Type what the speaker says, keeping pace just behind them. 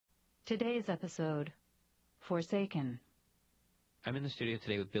Today's episode, Forsaken. I'm in the studio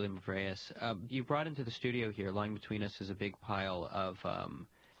today with Billy Mavreas. You brought into the studio here, lying between us is a big pile of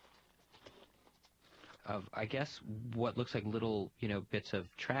I guess what looks like little, bits of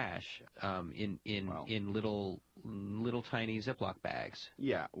trash in little tiny Ziploc bags.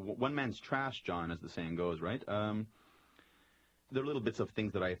 Yeah, one man's trash, John, as the saying goes, right? They're little bits of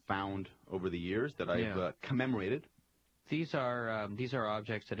things that I found over the years that I've commemorated. These are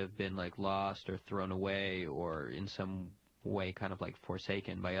objects that have been like lost or thrown away or in some way kind of like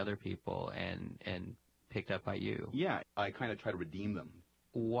forsaken by other people and picked up by you. Yeah, I kind of try to redeem them.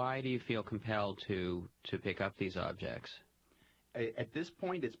 Why do you feel compelled to pick up these objects? At this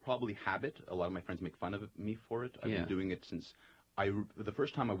point, it's probably habit. A lot of my friends make fun of me for it. I've been doing it since the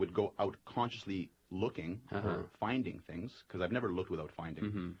first time I would go out consciously looking or finding things, because I've never looked without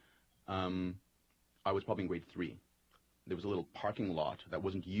finding. I was probably in grade 3. There was a little parking lot that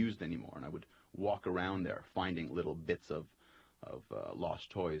wasn't used anymore, and I would walk around there finding little bits of lost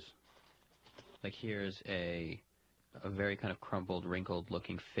toys. Like here's a very kind of crumpled,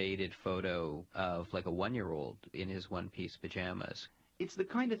 wrinkled-looking, faded photo of like a 1-year-old in his one-piece pajamas. It's the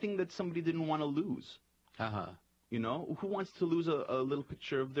kind of thing that somebody didn't want to lose. You know, who wants to lose a little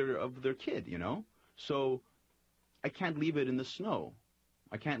picture of their kid? You know, so I can't leave it in the snow.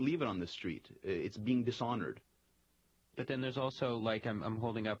 I can't leave it on the street. It's being dishonored. But then there's also, like, I'm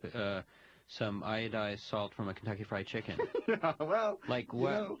holding up some iodized salt from a Kentucky Fried Chicken. Well, like,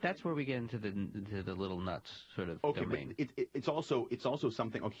 what? That's where we get into the little nuts sort of domain. But it's also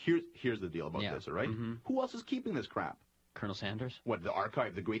something. Oh, here's the deal about this. All right, who else is keeping this crap? Colonel Sanders. What, the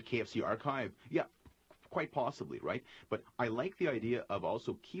archive, the great KFC archive? Yeah, quite possibly, right? But I like the idea of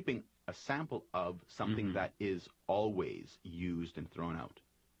also keeping a sample of something that is always used and thrown out.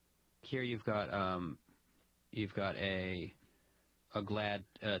 Here you've got a Glad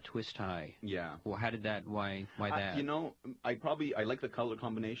twist tie. Yeah. Well, how did that? Why that? You know, I like the color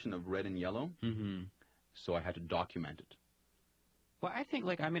combination of red and yellow. So I had to document it. Well, I think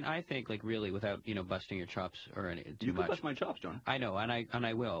really without busting your chops or any too much. You can bust my chops, John. I know, and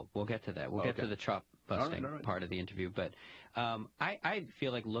I will. We'll get to that. We'll get to the chop busting part of the interview. But I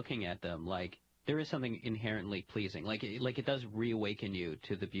feel like looking at them like there is something inherently pleasing. Like it does reawaken you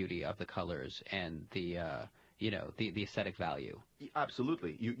to the beauty of the colors and the the aesthetic value.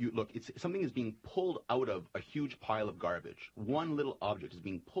 Absolutely. You look, something is being pulled out of a huge pile of garbage. One little object is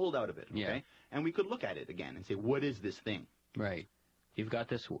being pulled out of it. Okay. Yeah. And we could look at it again and say, what is this thing? Right. You've got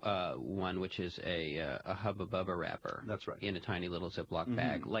this one, which is a Hubba Bubba wrapper. That's right. In a tiny little Ziploc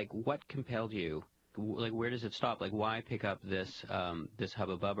bag. Like, what compelled you? Like, where does it stop? Like, why pick up this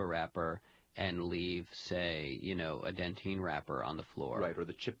Hubba Bubba wrapper and leave, say, a dentine wrapper on the floor? Right, or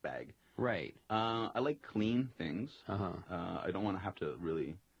the chip bag. Right. I like clean things. I don't want to have to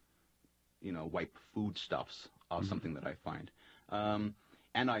really, wipe foodstuffs off something that I find.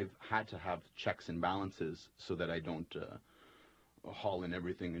 And I've had to have checks and balances so that I don't haul in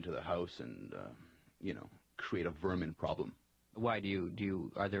everything into the house and, create a vermin problem. Why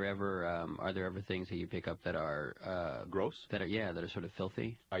are there ever things that you pick up that are gross? That are sort of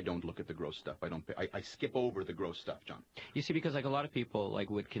filthy? I don't look at the gross stuff. I skip over the gross stuff, John. You see, because like a lot of people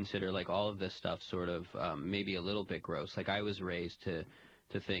would consider like all of this stuff sort of maybe a little bit gross. Like I was raised to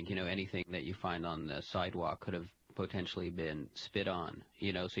think anything that you find on the sidewalk could have potentially been spit on.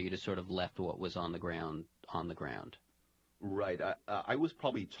 So you just sort of left what was on the ground on the ground. Right. I was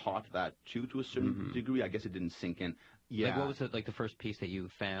probably taught that too to a certain degree. I guess it didn't sink in. Yeah. Like, what was it, like the first piece that you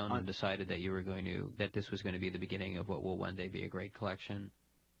found and decided that that this was going to be the beginning of what will one day be a great collection?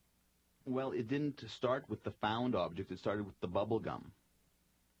 Well, it didn't start with the found object. It started with the bubble gum.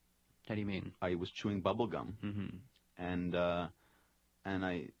 How do you mean? I was chewing bubble gum, and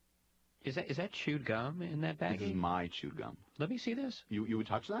I. Is that chewed gum in that baggie? This is my chewed gum. Let me see this. You would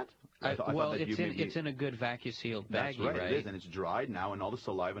touch that? It's in a good vacuum-sealed baggie, That's right? It is, and it's dried now, and all the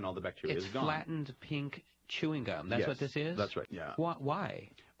saliva and all the bacteria is gone. It's flattened pink chewing gum. That's what this is? That's right, yeah. Why?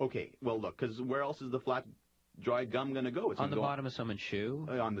 Okay, well, look, because where else is the flat, dry gum going to go? It's on the bottom of someone's shoe?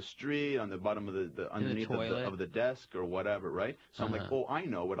 On the street, on the bottom of underneath of the desk or whatever, right? So I'm like, I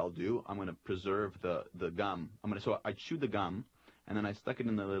know what I'll do. I'm going to preserve the gum. So I chewed the gum, and then I stuck it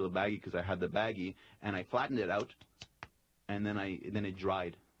in the little baggie because I had the baggie, and I flattened it out, and then it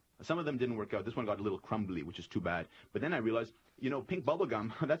dried. Some of them didn't work out. This one got a little crumbly, which is too bad. But then I realized, pink bubble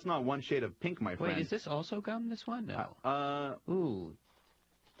gum, that's not one shade of pink, my friend. Wait, is this also gum, this one? No. Ooh.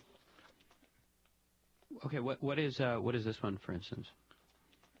 Okay, what is this one, for instance?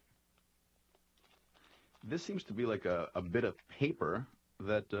 This seems to be like a bit of paper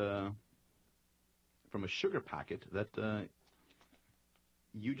that, from a sugar packet that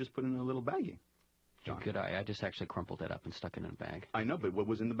you just put in a little baggie, John. Good eye. I just actually crumpled it up and stuck it in a bag. I know, but what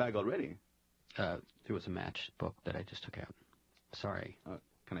was in the bag already? There was a matchbook that I just took out. Sorry.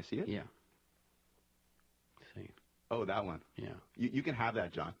 Can I see it? Yeah. See. Oh, that one. Yeah. You can have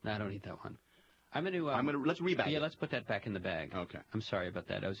that, John. No, I don't need that one. Let's rebag it. Yeah, let's put that back in the bag. Okay. I'm sorry about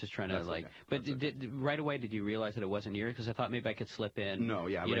that. I was just trying to Okay. But right away did you realize that it wasn't yours? Because I thought maybe I could slip in. No,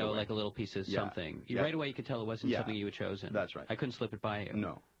 yeah, you right know, away. like a little piece of something. Yeah. Right away you could tell it wasn't something you had chosen. That's right. I couldn't slip it by you.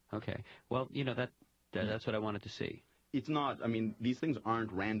 No. Okay. Well, that's what I wanted to see. It's not. I mean, these things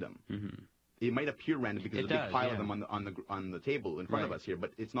aren't random. Mm-hmm. It might appear random because there's a big pile of them on the table in front of us here,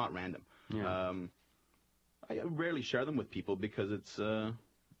 but it's not random. Yeah. I rarely share them with people because it's, there's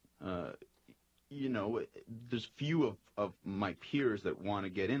few of my peers that want to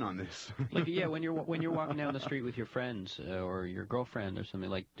get in on this. When you're walking down the street with your friends or your girlfriend or something,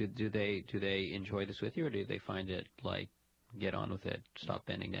 like, do they enjoy this with you, or do they find it like, get on with it, stop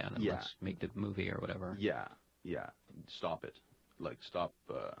bending down, and let's make the movie or whatever? Yeah. Stop it. Like, stop.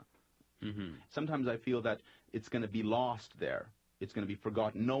 Mm-hmm. Sometimes I feel that it's going to be lost there. It's going to be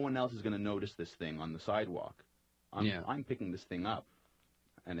forgotten. No one else is going to notice this thing on the sidewalk. I'm picking this thing up.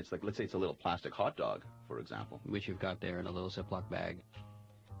 And it's like, let's say it's a little plastic hot dog, for example. Which you've got there in a little Ziploc bag.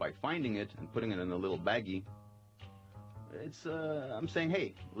 By finding it and putting it in a little baggie, it's, I'm saying,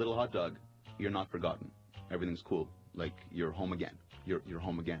 hey, little hot dog, you're not forgotten. Everything's cool. Like, you're home again. You're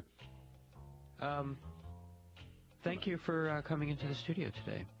home again. Thank you for coming into the studio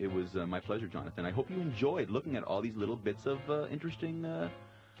today. It was my pleasure, Jonathan. I hope you enjoyed looking at all these little bits of interesting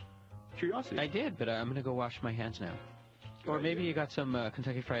curiosity. I did, but I'm going to go wash my hands now. Or maybe you got some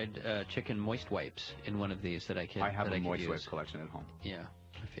Kentucky Fried Chicken moist wipes in one of these that I can. I have a moist wipe collection at home. Yeah,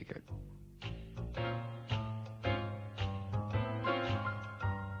 I figured.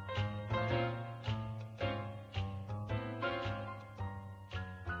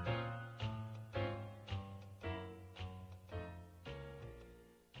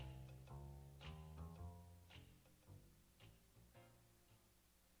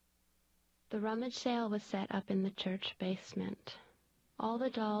 The rummage sale was set up in the church basement. All the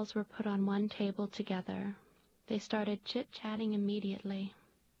dolls were put on one table together. They started chit-chatting immediately.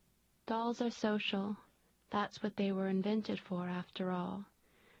 Dolls are social. That's what they were invented for, after all.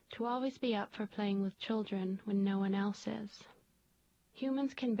 To always be up for playing with children when no one else is.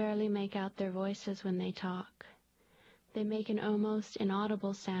 Humans can barely make out their voices when they talk. They make an almost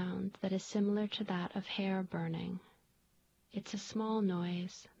inaudible sound that is similar to that of hair burning. It's a small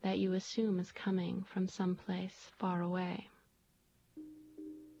noise that you assume is coming from someplace far away.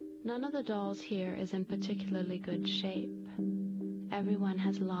 None of the dolls here is in particularly good shape. Everyone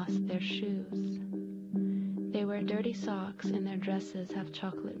has lost their shoes. They wear dirty socks and their dresses have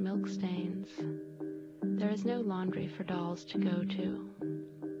chocolate milk stains. There is no laundry for dolls to go to.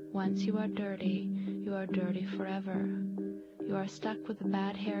 Once you are dirty forever. You are stuck with a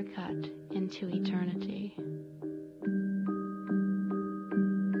bad haircut into eternity.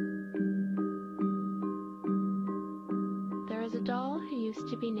 There is a doll who used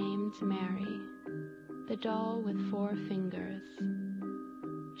to be named Mary, the doll with 4 fingers.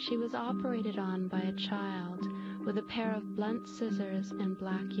 She was operated on by a child with a pair of blunt scissors and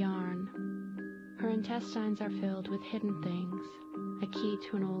black yarn. Her intestines are filled with hidden things, a key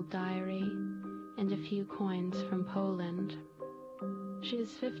to an old diary, and a few coins from Poland. She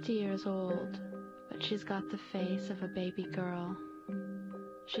is 50 years old, but she's got the face of a baby girl.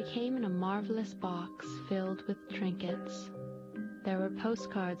 She came in a marvelous box filled with trinkets. There were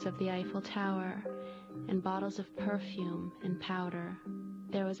postcards of the Eiffel Tower, and bottles of perfume and powder.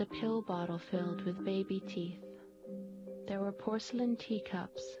 There was a pill bottle filled with baby teeth. There were porcelain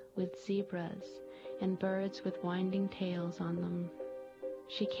teacups with zebras and birds with winding tails on them.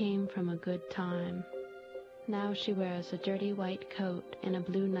 She came from a good time. Now she wears a dirty white coat and a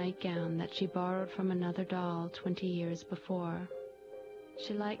blue nightgown that she borrowed from another doll 20 years before.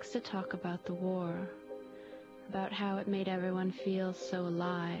 She likes to talk about the war, about how it made everyone feel so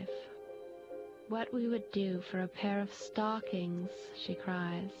alive. What we would do for a pair of stockings, she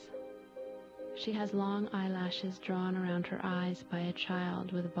cries. She has long eyelashes drawn around her eyes by a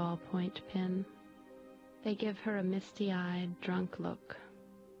child with a ballpoint pen. They give her a misty-eyed, drunk look.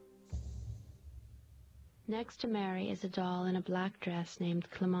 Next to Mary is a doll in a black dress named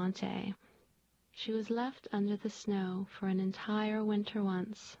Clemente. She was left under the snow for an entire winter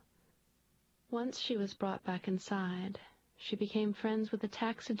once. Once she was brought back inside. She became friends with a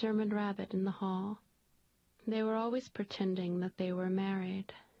taxidermied rabbit in the hall. They were always pretending that they were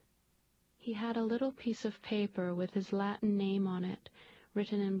married. He had a little piece of paper with his Latin name on it,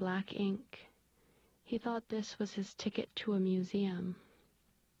 written in black ink. He thought this was his ticket to a museum.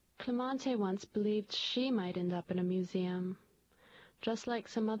 Clemente once believed she might end up in a museum, just like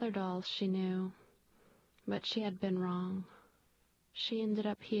some other dolls she knew. But she had been wrong. She ended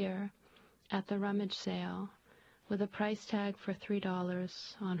up here, at the rummage sale, with a price tag for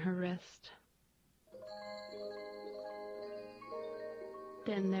 $3 on her wrist.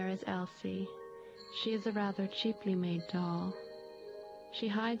 Then there is Elsie. She is a rather cheaply made doll. She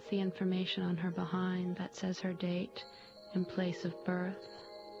hides the information on her behind that says her date and place of birth.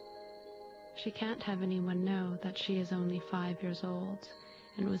 She can't have anyone know that she is only 5 years old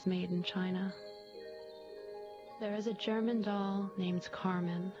and was made in China. There is a German doll named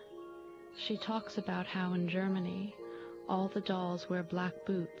Carmen. She talks about how in Germany, all the dolls wear black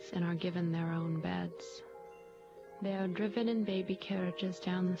boots and are given their own beds. They are driven in baby carriages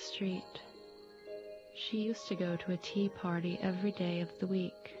down the street. She used to go to a tea party every day of the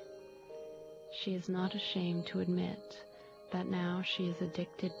week. She is not ashamed to admit that now she is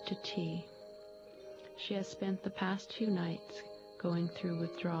addicted to tea. She has spent the past 2 nights going through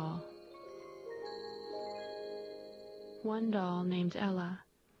withdrawal. One doll named Ella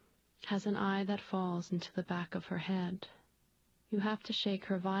has an eye that falls into the back of her head. You have to shake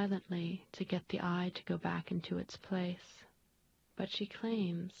her violently to get the eye to go back into its place. But she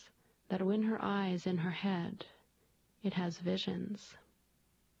claims that when her eye is in her head, it has visions.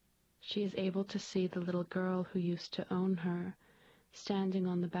 She is able to see the little girl who used to own her standing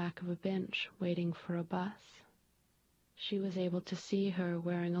on the back of a bench waiting for a bus. She was able to see her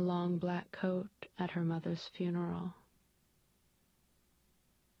wearing a long black coat at her mother's funeral.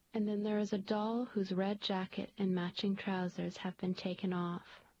 And then there is a doll whose red jacket and matching trousers have been taken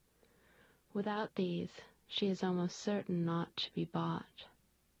off. Without these, she is almost certain not to be bought.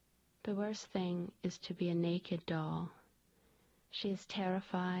 The worst thing is to be a naked doll. She is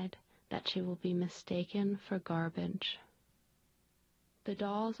terrified that she will be mistaken for garbage. The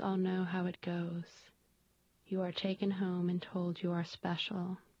dolls all know how it goes. You are taken home and told you are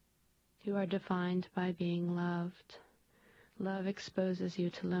special. You are defined by being loved. Love exposes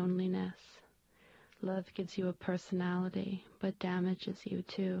you to loneliness. Love gives you a personality, but damages you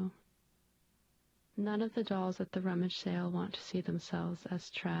too. None of the dolls at the rummage sale want to see themselves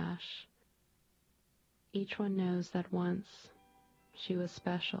as trash. Each one knows that once she was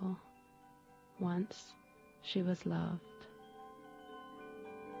special. Once she was loved.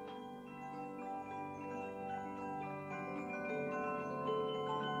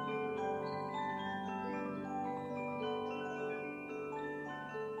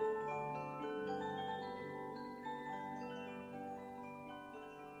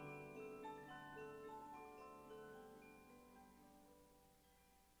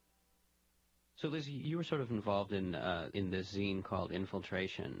 So, Liz, you were sort of involved in this zine called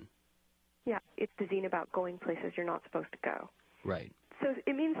Infiltration. Yeah, it's the zine about going places you're not supposed to go. Right. So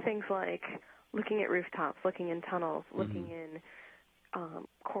it means things like looking at rooftops, looking in tunnels, looking in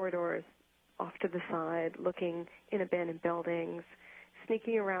corridors off to the side, looking in abandoned buildings,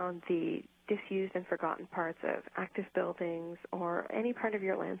 sneaking around the disused and forgotten parts of active buildings or any part of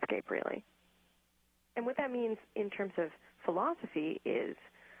your landscape, really. And what that means in terms of philosophy is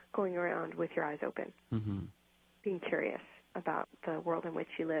going around with your eyes open, being curious about the world in which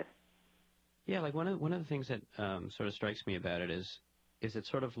you live. Yeah, like one of the things that sort of strikes me about it is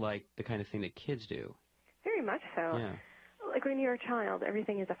it's sort of like the kind of thing that kids do. Very much so. Yeah. Like when you're a child,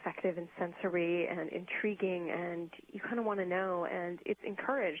 everything is effective and sensory and intriguing, and you kind of want to know, and it's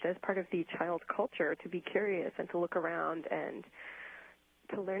encouraged as part of the child culture to be curious and to look around and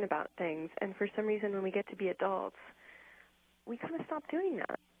to learn about things. And for some reason, when we get to be adults, we kind of stop doing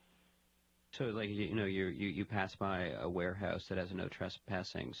that. So, like, you pass by a warehouse that has a no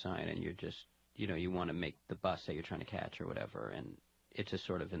trespassing sign, and you're just, you want to make the bus that you're trying to catch or whatever, and it's just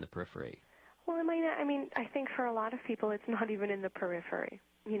sort of in the periphery. Well, I think for a lot of people, it's not even in the periphery.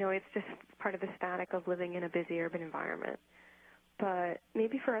 It's just part of the static of living in a busy urban environment. But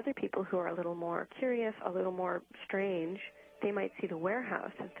maybe for other people who are a little more curious, a little more strange, they might see the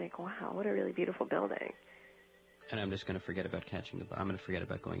warehouse and think, wow, what a really beautiful building. And I'm just going to forget about catching the bus. I'm going to forget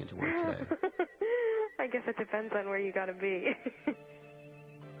about going into work today. I guess it depends on where you got to be.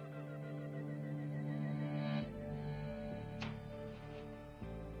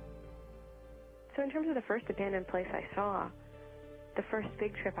 So in terms of the first abandoned place I saw, the first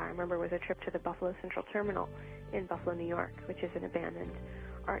big trip I remember was a trip to the Buffalo Central Terminal in Buffalo, New York, which is an abandoned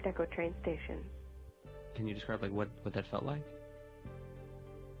Art Deco train station. Can you describe what that felt like?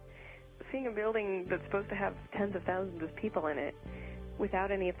 Seeing a building that's supposed to have tens of thousands of people in it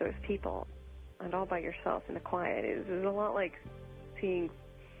without any of those people and all by yourself in the quiet is a lot like seeing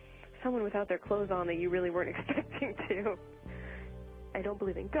someone without their clothes on that you really weren't expecting to. I don't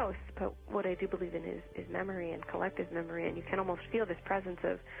believe in ghosts, but what I do believe in is memory and collective memory, and you can almost feel this presence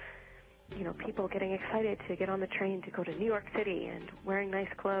of, you know, people getting excited to get on the train to go to New York City and wearing nice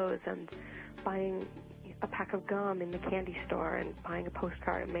clothes and buying a pack of gum in the candy store and buying a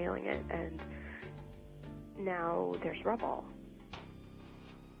postcard and mailing it, and now there's rubble.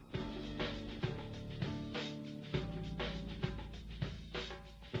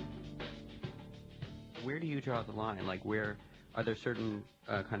 Where do you draw the line? Like, where are there certain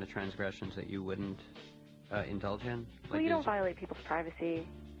kind of transgressions that you wouldn't indulge in? Like, well, you don't violate people's privacy.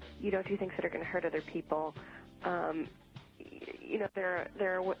 You don't do things that are going to hurt other people. You know, there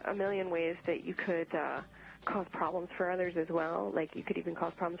are a million ways that you could cause problems for others as well. Like, you could even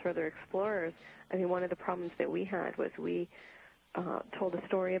cause problems for other explorers. I mean, one of the problems that we had was we told a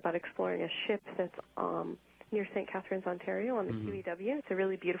story about exploring a ship that's near St. Catharines, Ontario, on the QEW. It's a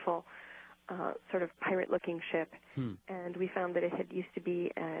really beautiful sort of pirate-looking ship, and we found that it had used to be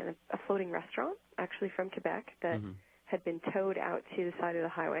a floating restaurant, actually from Quebec, that had been towed out to the side of the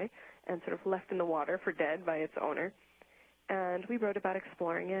highway and sort of left in the water for dead by its owner. And we wrote about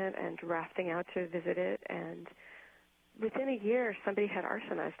exploring it and rafting out to visit it, and within a year, somebody had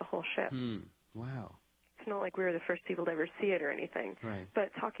arsonized the whole ship. Wow. It's not like we were the first people to ever see it or anything. Right.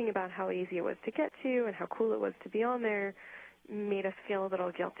 But talking about how easy it was to get to and how cool it was to be on there made us feel a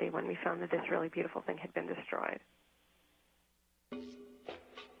little guilty when we found that this really beautiful thing had been destroyed.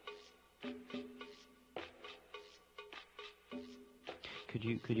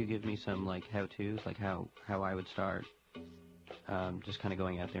 Could you give me some, like, how-tos, like how I would start just kind of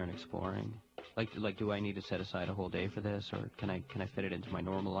going out there and exploring? Like, do I need to set aside a whole day for this, or can I fit it into my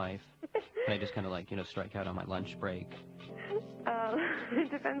normal life? Can I just kind of, like, you know, strike out on my lunch break? It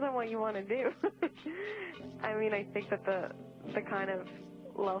depends on what you want to do. I mean, I think that the kind of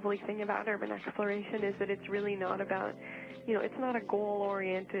lovely thing about urban exploration is that it's really not about, you know, it's not a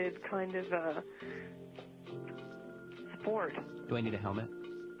goal-oriented kind of sport. Do I need a helmet?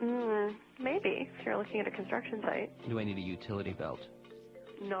 Maybe, if you're looking at a construction site. Do I need a utility belt?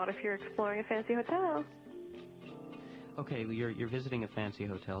 Not if you're exploring a fancy hotel. Okay, you're visiting a fancy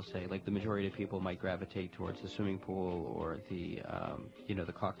hotel, say, like the majority of people might gravitate towards the swimming pool or the, you know,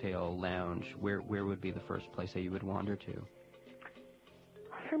 the cocktail lounge. Where would be the first place that you would wander to?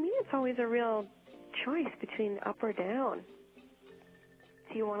 For me, it's always a real choice between up or down.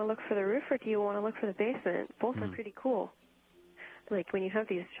 Do you want to look for the roof or do you want to look for the basement? Both are pretty cool. Like, when you have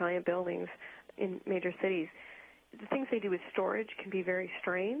these giant buildings in major cities, the things they do with storage can be very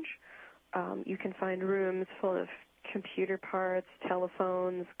strange. You can find rooms full of computer parts,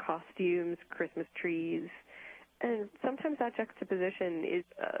 telephones, costumes, Christmas trees, and sometimes that juxtaposition is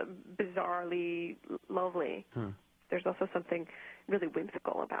bizarrely lovely. There's also something really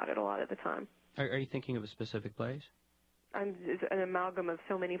whimsical about it a lot of the time. Are you thinking of a specific place? It's an amalgam of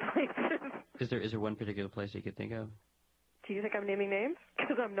so many places. Is there one particular place you could think of? Do you think I'm naming names?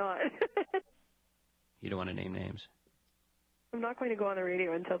 Because I'm not. You don't want to name names? I'm not going to go on the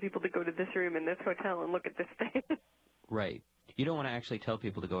radio and tell people to go to this room in this hotel and look at this thing. Right. You don't want to actually tell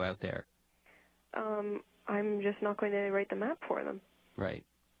people to go out there. I'm just not going to write the map for them. Right.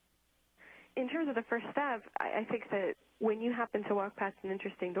 In terms of the first step, I think that when you happen to walk past an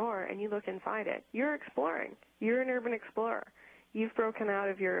interesting door and you look inside it, you're exploring. You're an urban explorer. You've broken out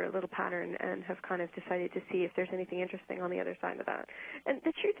of your little pattern and have kind of decided to see if there's anything interesting on the other side of that. And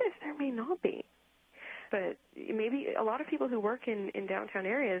the truth is, there may not be. But maybe a lot of people who work in downtown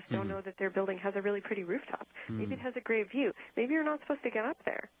areas don't know that their building has a really pretty rooftop. Maybe it has a great view. Maybe you're not supposed to get up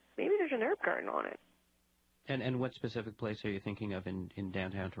there. Maybe there's an herb garden on it. And what specific place are you thinking of in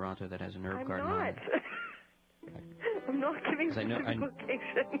downtown Toronto that has an herb garden on it? I'm not giving specific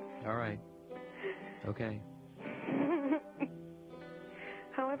locations. All right. Okay.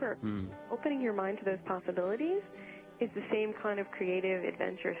 However, opening your mind to those possibilities is the same kind of creative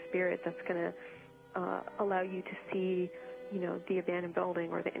adventure spirit that's going to allow you to see, you know, the abandoned building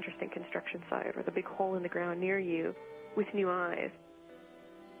or the interesting construction site or the big hole in the ground near you with new eyes.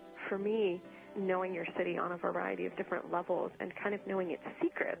 For me, knowing your city on a variety of different levels and kind of knowing its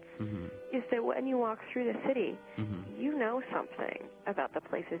secrets is that when you walk through the city, you know something about the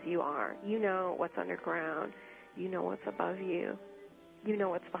places you are. You know what's underground. You know what's above you. You know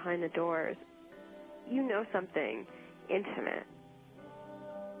what's behind the doors. You know something intimate.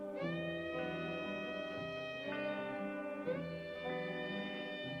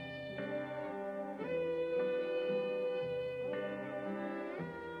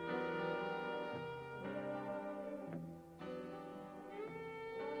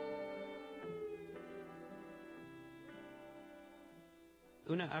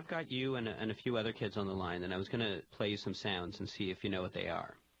 Una, I've got you and a few other kids on the line, and I was going to play you some sounds and see if you know what they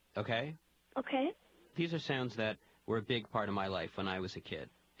are. Okay? Okay. These are sounds that were a big part of my life when I was a kid,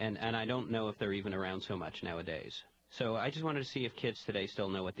 and I don't know if they're even around so much nowadays. So I just wanted to see if kids today still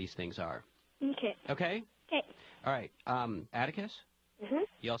know what these things are. Okay. Okay? Okay. All right. Atticus? Mhm.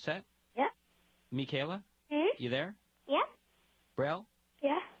 You all set? Yeah. Michaela? Mhm. You there? Yeah. Brell?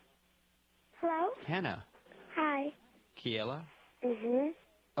 Yeah. Hello. Hannah? Hi. Kiela? Mhm.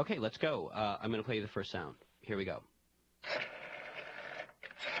 Okay, let's go. I'm going to play you the first sound. Here we go.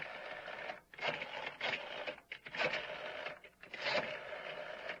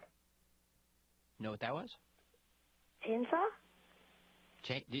 Know what that was? Chainsaw.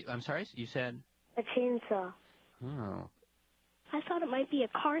 I'm sorry? You said? A chainsaw. Oh. I thought it might be a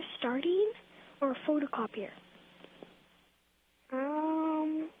car starting or a photocopier.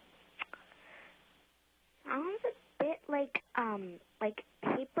 Sounds a bit like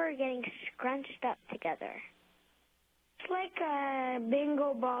paper getting scrunched up together. It's like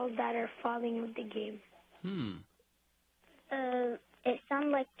bingo balls that are falling with the game. It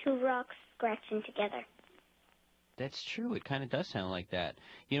sounds like two rocks scratching together. That's true. It kind of does sound like that.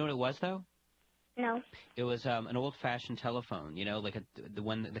 You know what it was, though? No. It was an old-fashioned telephone, you know, like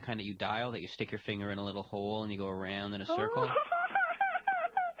the kind that you dial, that you stick your finger in a little hole and you go around in a circle.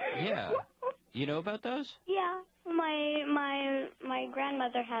 Yeah. You know about those? Yeah. My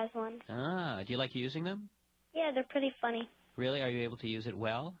grandmother has one. Ah, do you like using them? Yeah, they're pretty funny. Really? Are you able to use it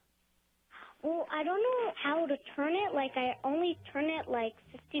well? Well, I don't know how to turn it. Like, I only turn it like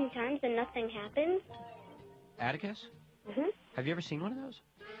 15 times and nothing happens. Atticus? Mhm. Have you ever seen one of those?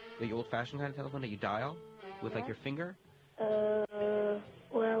 The old-fashioned kind of telephone that you dial with, like, your finger?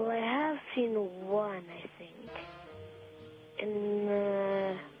 Well, I have seen one, I think. In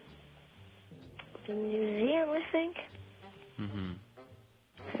the museum, I think. Mm-hmm.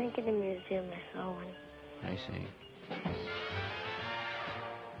 I think in the museum I saw one. I see.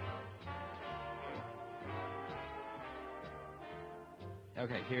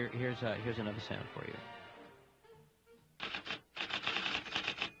 Okay, here's another sound for you.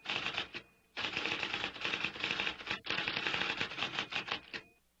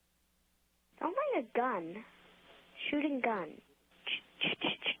 Sounds like a gun. Shooting gun.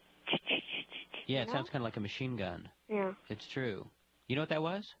 Yeah, it sounds kind of like a machine gun. Yeah. It's true. You know what that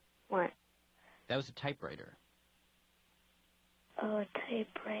was? What? That was a typewriter. Oh, a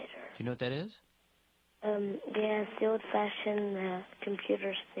typewriter. Do you know what that is? Yeah, it's the old-fashioned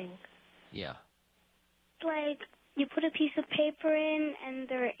computers thing. Yeah. It's like you put a piece of paper in and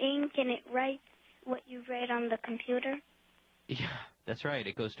there's ink and it writes what you write on the computer. Yeah, that's right.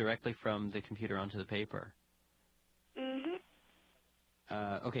 It goes directly from the computer onto the paper. Mhm.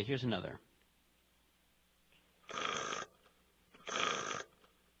 Okay, here's another.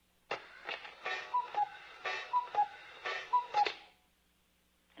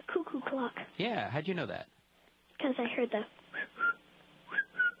 A cuckoo clock. Yeah, how'd you know that? Because I heard the...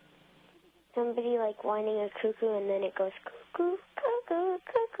 Somebody, like, whining a cuckoo, and then it goes cuckoo, cuckoo,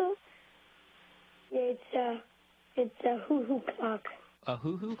 cuckoo. Yeah, it's a hoo-hoo clock. A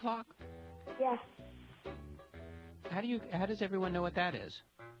hoo-hoo clock? Yeah. How does everyone know what that is?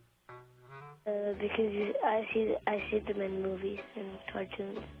 Because I see them in movies and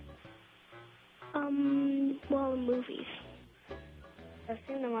cartoons. Well, movies. I've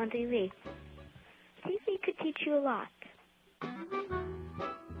seen them on TV. TV could teach you a lot.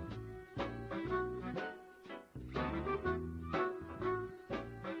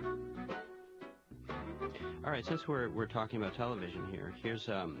 All right, since we're talking about television here, here's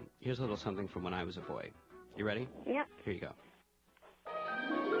a little something from when I was a boy. You ready? Yep. Here you go.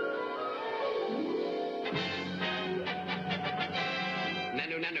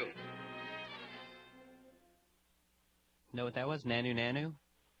 Nanu, nanu. Know what that was? Nanu nanu?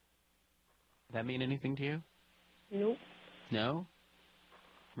 That mean anything to you? Nope. No?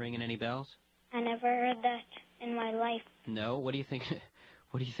 Ringing any bells? I never heard that in my life. No? What do you think?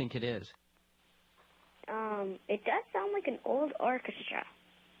 What do you think it is? It does sound like an old orchestra.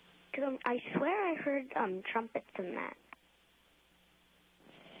 Because I swear I heard trumpets in that.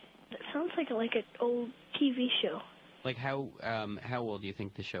 It sounds like an old TV show. Like how old do you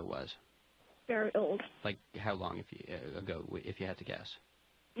think the show was? Very old. Like how long ago, if you had to guess?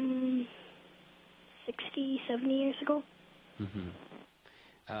 60, 70 years ago.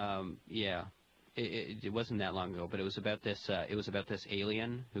 Mm-hmm. Yeah. It wasn't that long ago, but it was about this. It was about this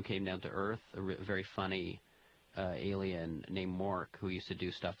alien who came down to Earth, a very funny alien named Mork, who used to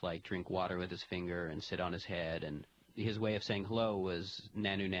do stuff like drink water with his finger and sit on his head, and his way of saying hello was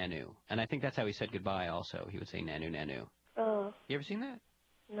nanu nanu, and I think that's how he said goodbye. Also, he would say nanu nanu. Oh. You ever seen that?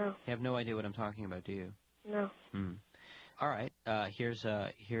 No. You have no idea what I'm talking about, do you? No. All right. Here's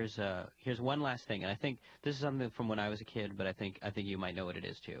one last thing, and I think this is something from when I was a kid, but I think you might know what it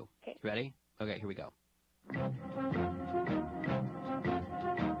is too. Okay. Ready? Okay, here we go.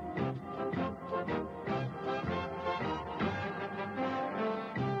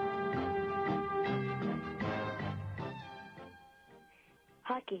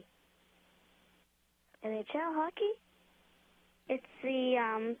 Hockey. NHL hockey? It's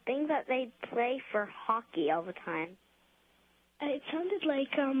the thing that they play for hockey all the time. It sounded like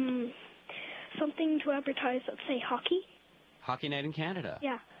something to advertise that say hockey. Hockey Night in Canada.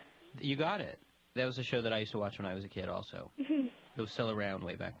 Yeah. You got it. That was a show that I used to watch when I was a kid also. Mm-hmm. It was still around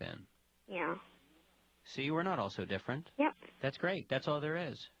way back then. Yeah. See, we're not all so different. Yep. That's great. That's all there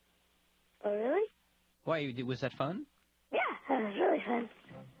is. Oh, really? Why, was that fun? Yeah, that was really fun.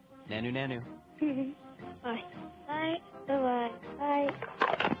 Nanu nanu. Bye. Bye. Bye-bye. Bye.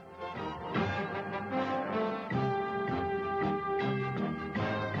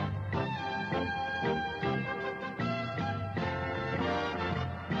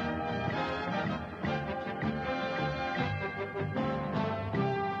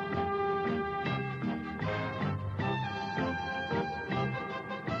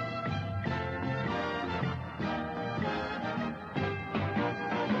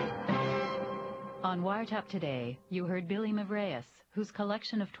 On WireTap today, you heard Billy Mavreas, whose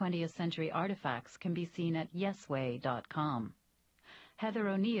collection of 20th century artifacts can be seen at yesway.com. Heather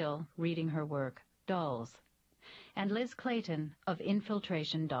O'Neill reading her work, Dolls. And Liz Clayton of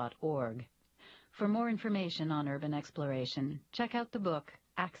infiltration.org. For more information on urban exploration, check out the book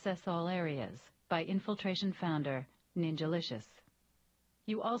Access All Areas by Infiltration founder Ninjalicious.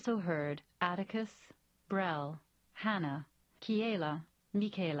 You also heard Atticus, Brel, Hannah, Kiela,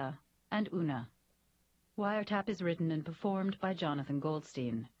 Michaela, and Una. WireTap is written and performed by Jonathan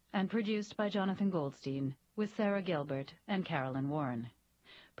Goldstein and produced by Jonathan Goldstein with Sarah Gilbert and Carolyn Warren.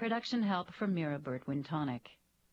 Production help from Mira Burt-Wintonic.